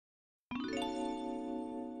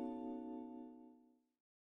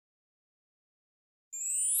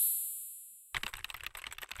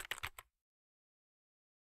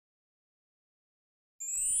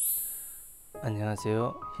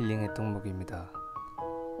안녕하세요. 힐링의 덕목입니다.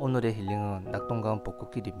 오늘의 힐링은 낙동강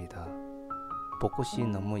벚꽃길입니다. 벚꽃이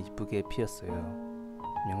너무 이쁘게 피었어요.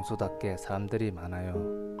 명소답게 사람들이 많아요.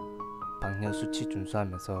 방역 수치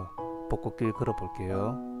준수하면서 벚꽃길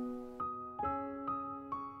걸어볼게요.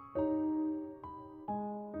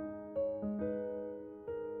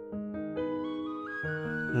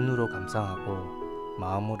 눈으로 감상하고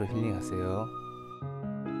마음으로 힐링하세요.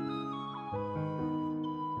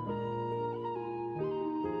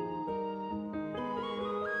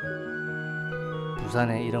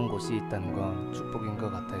 부산에 이런 곳이 있다는 건 축복인 것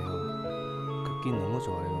같아요. 걷기 너무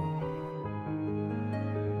좋아요.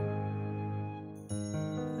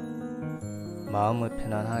 마음을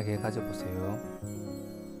편안하게 가져보세요.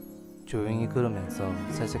 조용히 걸으면서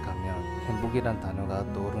사색하면 행복이란 단어가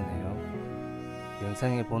떠오르네요.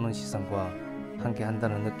 영상에 보는 시선과 함께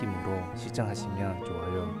한다는 느낌으로 시청하시면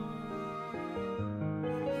좋아요.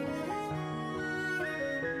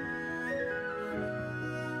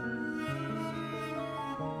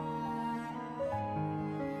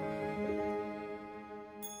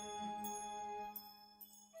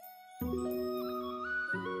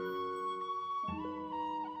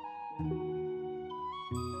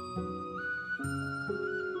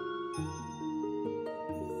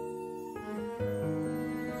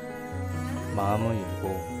 마음을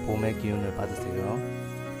열고 봄의 기운을 받으세요.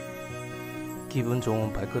 기분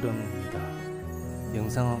좋은 발걸음입니다.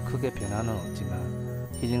 영상은 크게 변화는 없지만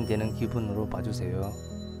힐링되는 기분으로 봐주세요.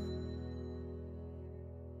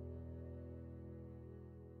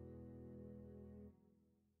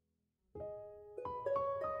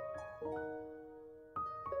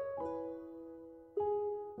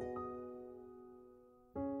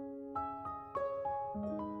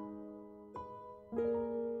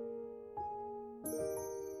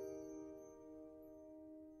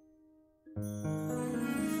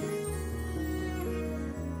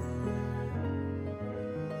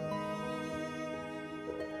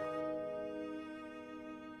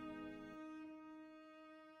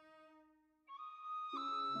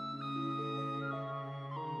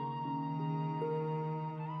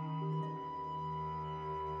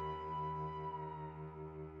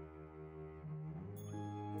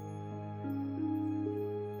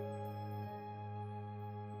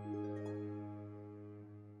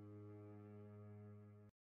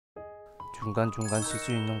 중간중간 쉴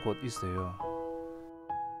수 있는 곳 있어요.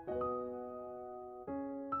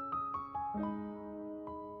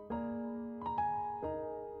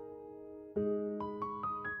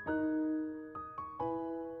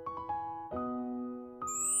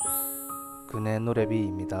 그네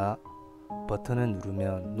노래비입니다. 버튼을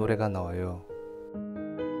누르면 노래가 나와요.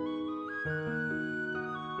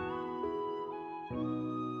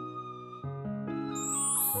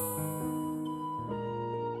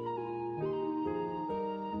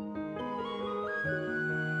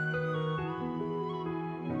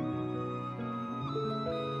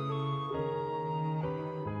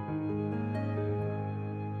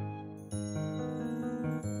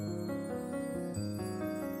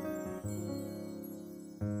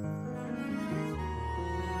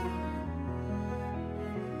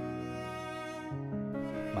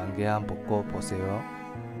 만개한 벚꽃 보세요.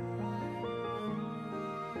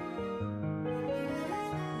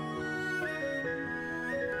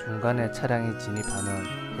 중간에 차량이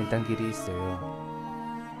진입하는 횡단길이 있어요.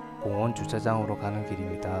 공원 주차장으로 가는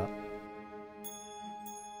길입니다.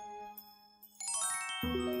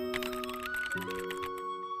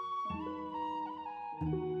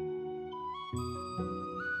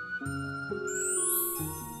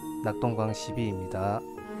 낙동강 12입니다.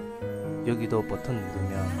 여기도 버튼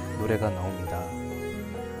누르면 노래가 나옵니다.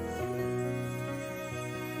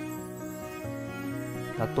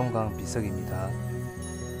 낙동강 비석입니다.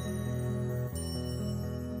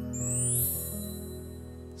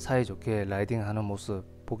 사이좋게 라이딩하는 모습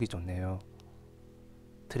보기 좋네요.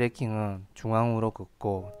 트레킹은 중앙으로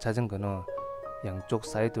걷고 자전거는 양쪽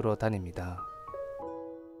사이드로 다닙니다.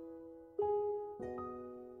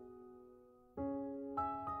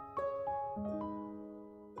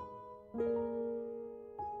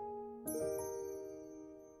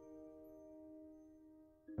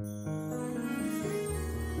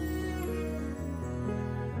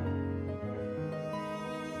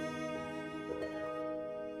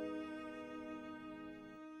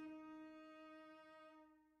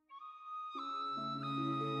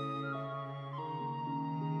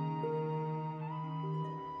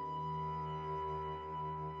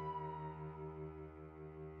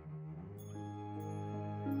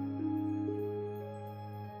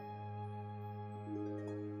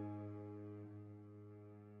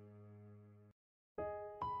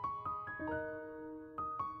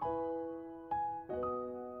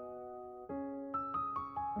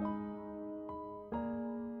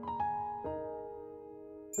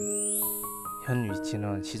 현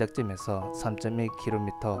위치는 시작점에서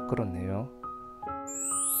 3.1km 걸었네요.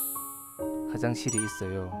 화장실이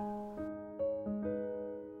있어요.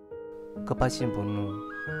 급하신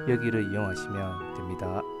분은 여기를 이용하시면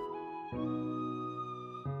됩니다.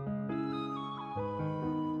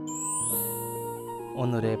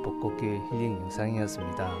 오늘의 벚꽃길 힐링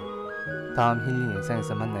영상이었습니다. 다음 힐링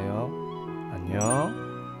영상에서 만나요. 안녕.